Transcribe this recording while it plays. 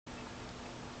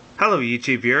Hello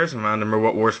YouTube viewers and random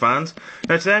Robot Wars fans.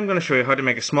 Now today I'm going to show you how to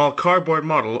make a small cardboard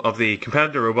model of the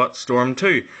competitor robot Storm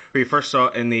 2, who you first saw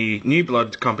in the New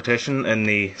Blood competition in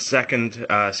the second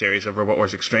series of Robot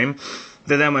Wars Extreme.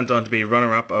 They then went on to be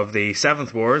runner-up of the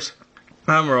 7th Wars,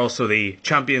 and were also the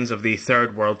champions of the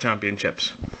 3rd World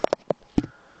Championships.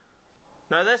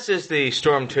 Now this is the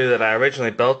Storm 2 that I originally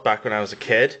built back when I was a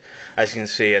kid. As you can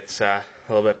see, it's a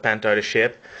little bit bent out of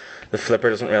shape. The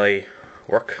flipper doesn't really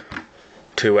work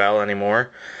too well anymore,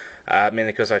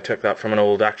 mainly because I took that from an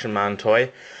old Action Man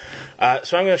toy.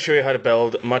 So I'm going to show you how to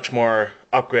build a much more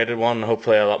upgraded one, and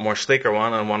hopefully a lot more sleeker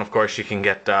one, and one of course you can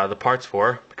get the parts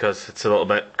for, because it's a little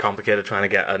bit complicated trying to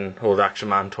get an old Action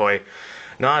Man toy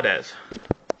nowadays.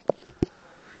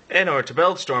 In order to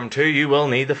build Storm 2 you will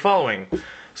need the following: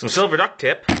 some silver duct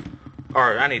tape,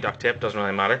 or any duct tape, doesn't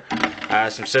really matter,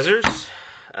 some scissors,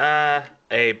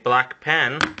 a black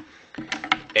pen,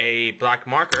 a black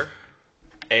marker,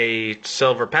 a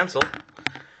silver pencil,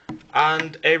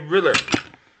 and a ruler.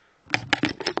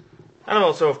 And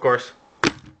also, of course,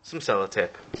 some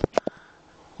sellotape.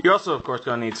 You're also, of course,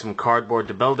 going to need some cardboard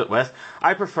to build it with.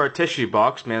 I prefer tissue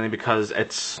box, mainly because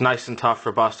it's nice and tough,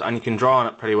 robust, and you can draw on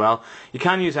it pretty well. You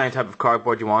can use any type of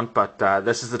cardboard you want, but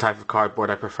this is the type of cardboard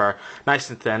I prefer. Nice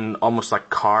and thin, almost like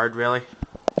card, really.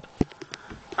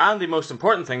 And the most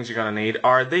important things you're going to need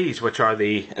are these, which are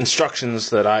the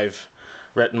instructions that I've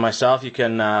written myself. You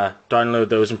can download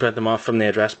those and print them off from the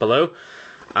address below.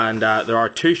 And there are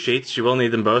 2 sheets. You will need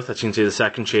them both. As you can see, the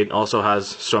second sheet also has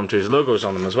Storm 2's logos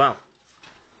on them as well.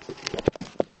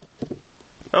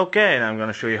 Okay, now I'm going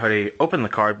to show you how to open the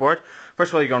cardboard.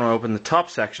 First of all, you're going to open the top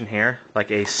section here like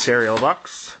a cereal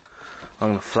box,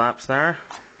 along the flaps there,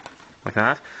 like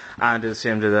that, and do the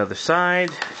same to the other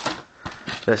side.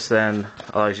 This then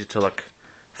allows you to look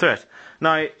through it.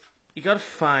 Now, you got to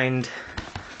find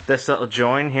this little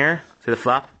join here. See the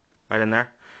flap right in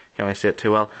there? You can't really see it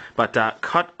too well, but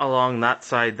cut along that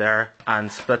side there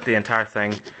and split the entire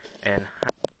thing in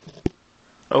half.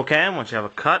 Okay, and once you have a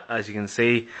cut, as you can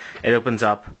see, it opens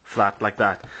up flat like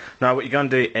that. Now what you're going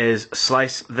to do is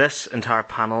slice this entire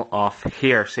panel off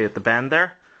here. See at the bend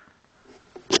there?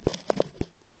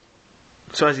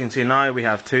 So as you can see now, we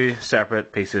have 2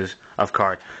 separate pieces of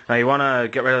card. Now you want to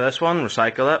get rid of this one,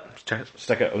 recycle it,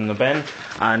 stick it in the bin,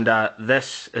 and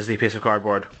this is the piece of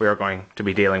cardboard we are going to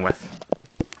be dealing with.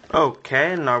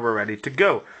 Okay, now we're ready to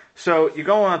go. So you're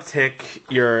going to want to take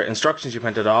your instructions you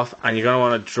printed off, and you're going to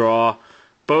want to draw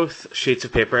both sheets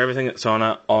of paper, everything that's on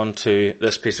it, onto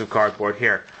this piece of cardboard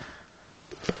here.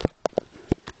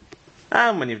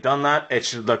 And when you've done that, it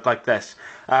should look like this.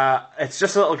 It's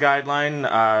just a little guideline.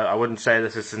 I wouldn't say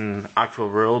this is an actual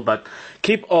rule, but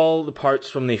keep all the parts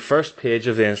from the first page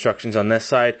of the instructions on this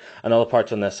side and all the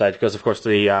parts on this side, because of course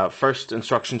the first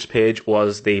instructions page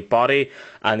was the body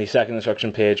and the second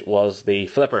instruction page was the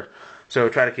flipper. So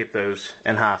try to keep those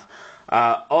in half.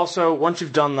 Also, once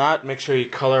you've done that, make sure you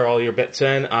colour all your bits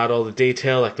in, add all the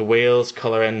detail like the wheels,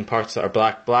 colour in parts that are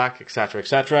black, etc,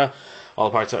 etc, all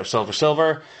the parts that are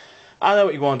silver. And then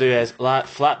what you want to do is lay it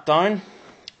flat down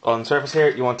on the surface here.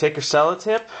 You want to take your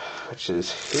sellotape, which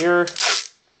is here,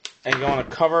 and you want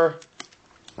to cover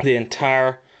the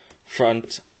entire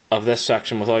front of this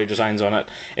section with all your designs on it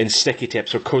in sticky tape.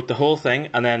 So coat the whole thing,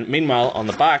 and then meanwhile on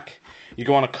the back you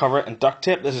want to cover it in duct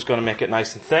tape. This is going to make it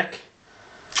nice and thick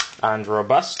and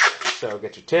robust. So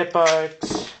get your tape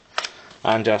out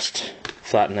and just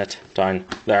flatten it down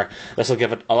there. This will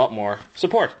give it a lot more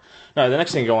support. Now the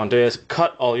next thing you want to do is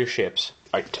cut all your shapes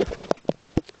out.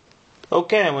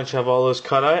 Okay, and once you have all those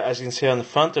cut out, as you can see on the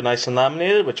front, they're nice and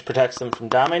laminated, which protects them from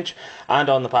damage, and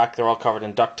on the back they're all covered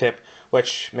in duct tape,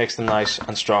 which makes them nice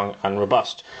and strong and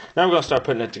robust. Now we're going to start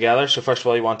putting it together. So first of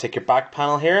all, you want to take your back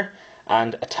panel here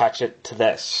and attach it to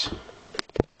this.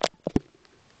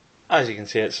 As you can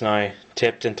see, it's now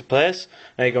taped into place.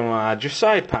 Now you're going to add your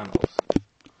side panels.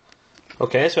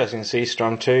 Okay, so as you can see,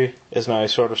 Storm 2 is now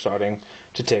sort of starting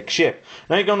to take shape.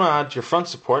 Now you're going to add your front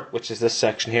support, which is this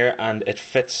section here, and it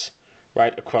fits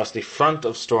right across the front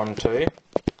of Storm 2.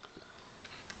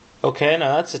 Okay,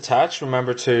 now that's attached.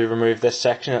 Remember to remove this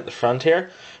section at the front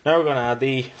here. Now we're going to add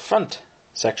the front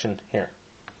section here.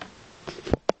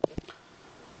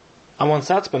 And once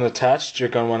that's been attached, you're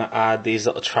going to want to add these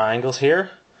little triangles here,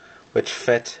 which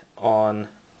fit on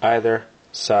either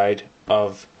side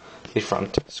of the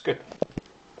front scoop.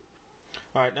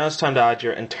 Alright, now it's time to add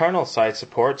your internal side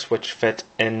supports, which fit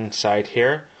inside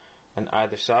here on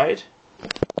either side.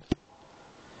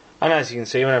 And as you can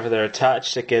see, whenever they're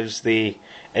attached, it gives the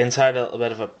inside a little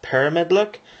bit of a pyramid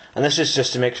look, And this is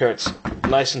just to make sure it's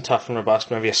nice and tough and robust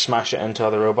whenever you smash it into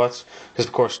other robots, because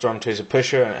of course Storm 2 is a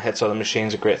pusher and it hits other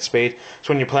machines at great speed, so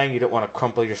when you're playing you don't want to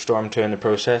crumple your Storm 2 in the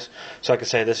process. So like I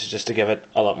say, this is just to give it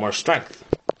a lot more strength.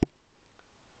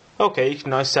 Okay, you can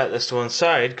now set this to one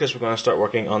side because we're going to start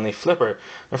working on the flipper.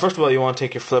 Now first of all, you want to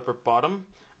take your flipper bottom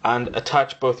and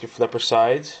attach both your flipper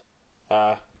sides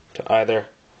to either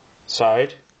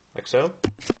side, like so.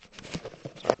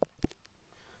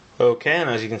 Okay, and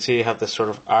as you can see, you have this sort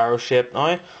of arrow shape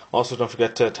now. Also, don't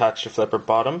forget to attach your flipper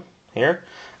bottom here.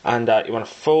 And you want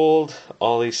to fold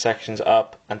all these sections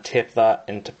up and tape that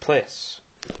into place.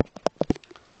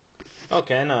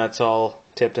 Okay, now it's all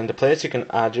taped into place. You can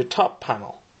add your top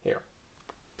panel here.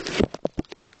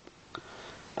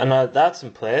 And now that that's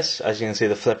in place, as you can see,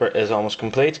 the flipper is almost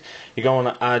complete. You're going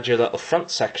to add your little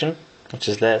front section, which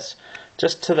is this,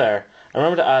 just to there. And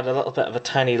remember to add a little bit of a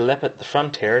tiny lip at the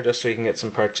front here, just so you can get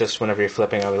some purchase whenever you're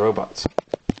flipping other robots.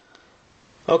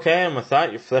 Okay, and with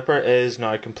that, your flipper is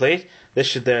now complete. This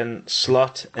should then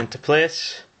slot into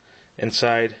place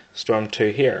inside Storm 2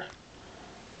 here.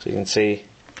 So you can see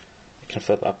it can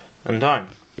flip up and down.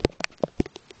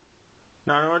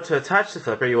 Now in order to attach the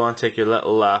flipper, you want to take your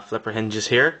little flipper hinges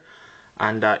here,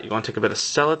 and you want to take a bit of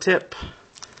sellotape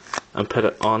and put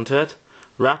it onto it.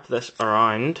 Wrap this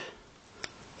around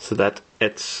so that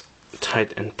it's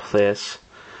tight in place,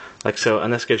 like so,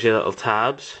 and this gives you little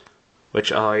tabs which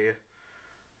allow you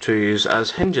to use as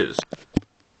hinges.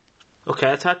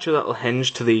 Okay, attach your little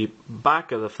hinge to the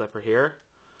back of the flipper here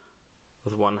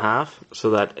with one half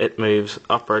so that it moves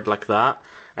upward like that,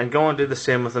 and go and do the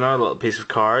same with another little piece of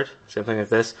card, same thing like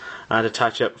this, and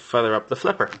attach it further up the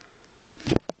flipper.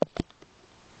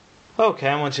 Okay,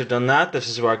 and once you've done that, this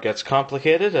is where it gets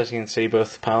complicated. As you can see,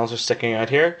 both panels are sticking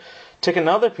out here. Take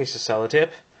another piece of sellotape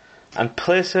and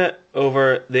place it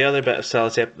over the other bit of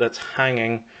sellotape that's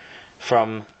hanging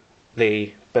from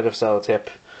the bit of sellotape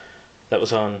that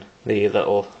was on the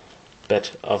little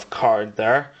bit of card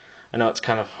there. I know it's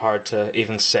kind of hard to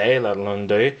even say, let alone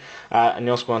do. And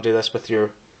you also want to do this with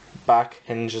your back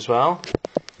hinge as well.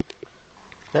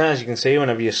 Then as you can see,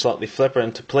 whenever you slot the flipper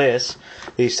into place,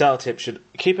 the sellotape should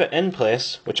keep it in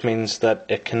place, which means that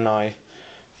it can now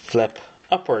flip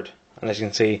upward. And as you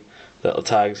can see, the little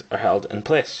tags are held in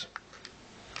place.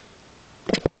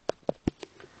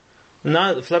 Now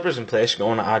that the flipper's in place, you're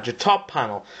going to add your top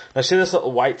panel. Now see this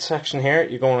little white section here?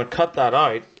 You're going to cut that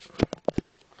out.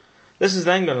 This is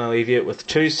then going to leave you with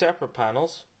two separate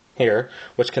panels here,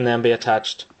 which can then be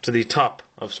attached to the top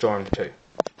of Storm 2.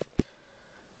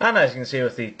 And as you can see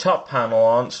with the top panel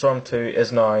on, Storm 2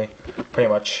 is now pretty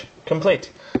much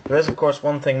complete. There is of course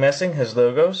one thing missing, his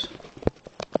logos.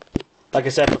 Like I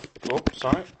said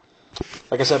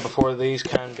before, these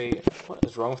can be... What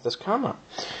is wrong with this camera?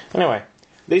 Anyway,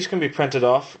 these can be printed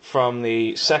off from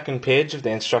the second page of the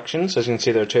instructions. As you can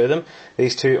see, there are two of them.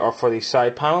 These two are for the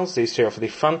side panels, these two are for the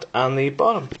front and the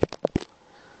bottom.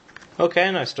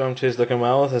 Okay, now Storm 2 is looking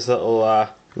well with his little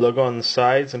logo on the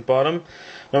sides and bottom.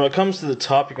 Now when it comes to the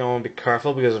top, you're going to be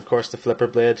careful because of course the flipper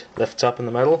blade lifts up in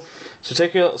the middle. So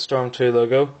take your little Storm 2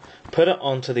 logo, put it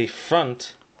onto the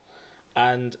front,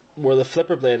 and where the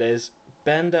flipper blade is,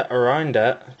 bend it around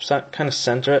it, kind of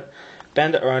center it,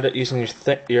 bend it around it using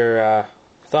your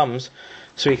thumbs,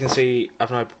 so you can see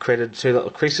I've now created two little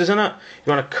creases in it.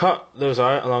 You want to cut those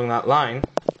out along that line.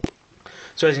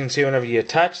 So as you can see, whenever you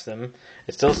attach them,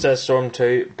 it still says Storm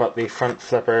 2, but the front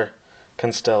flipper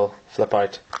can still flip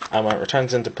out, and when it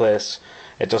returns into place,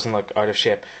 it doesn't look out of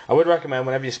shape. I would recommend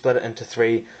whenever you split it into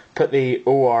three, put the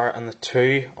OR and the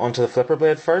 2 onto the flipper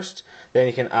blade first, then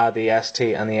you can add the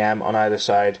ST and the M on either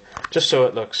side, just so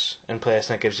it looks in place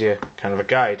and it gives you kind of a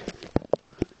guide.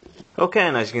 Okay,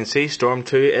 and as you can see, Storm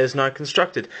 2 is now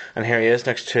constructed, and here he is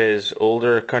next to his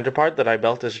older counterpart that I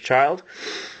built as a child.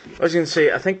 As you can see,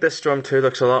 I think this Storm 2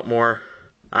 looks a lot more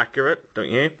accurate, don't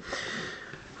you?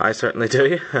 I certainly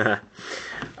do.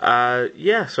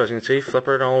 Yeah, so as you can see,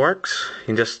 flipper and all works. You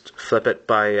can just flip it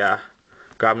by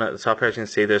grabbing it at the top here. As you can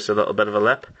see, there's a little bit of a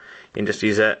lip. You can just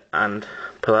use it and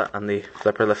pull it, and the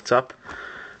flipper lifts up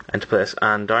into place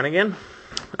and down again.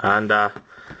 And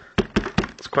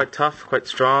it's quite tough, quite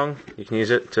strong. You can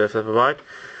use it to flip about.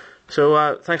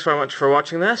 So thanks very much for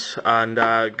watching this, and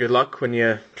good luck when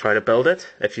you try to build it.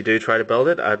 If you do try to build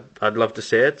it, I'd love to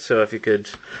see it. So if you could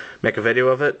make a video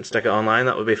of it and stick it online,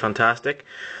 that would be fantastic.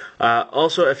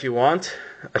 Also, if you want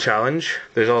a challenge,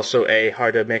 there's also a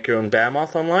how to make your own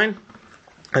Behemoth online.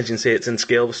 As you can see, it's in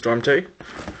scale with Storm 2.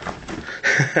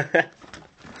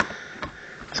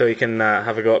 So you can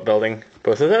have a go at building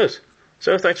both of those.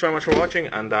 So thanks very much for watching,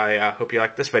 and I hope you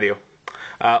liked this video.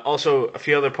 Also, a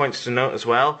few other points to note as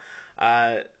well.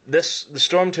 The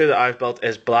Storm 2 that I've built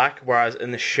is black, whereas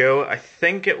in the show I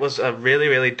think it was a really,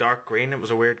 really dark green. It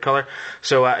was a weird colour.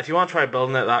 So if you want to try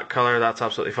building it that colour, that's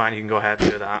absolutely fine. You can go ahead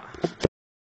and do that.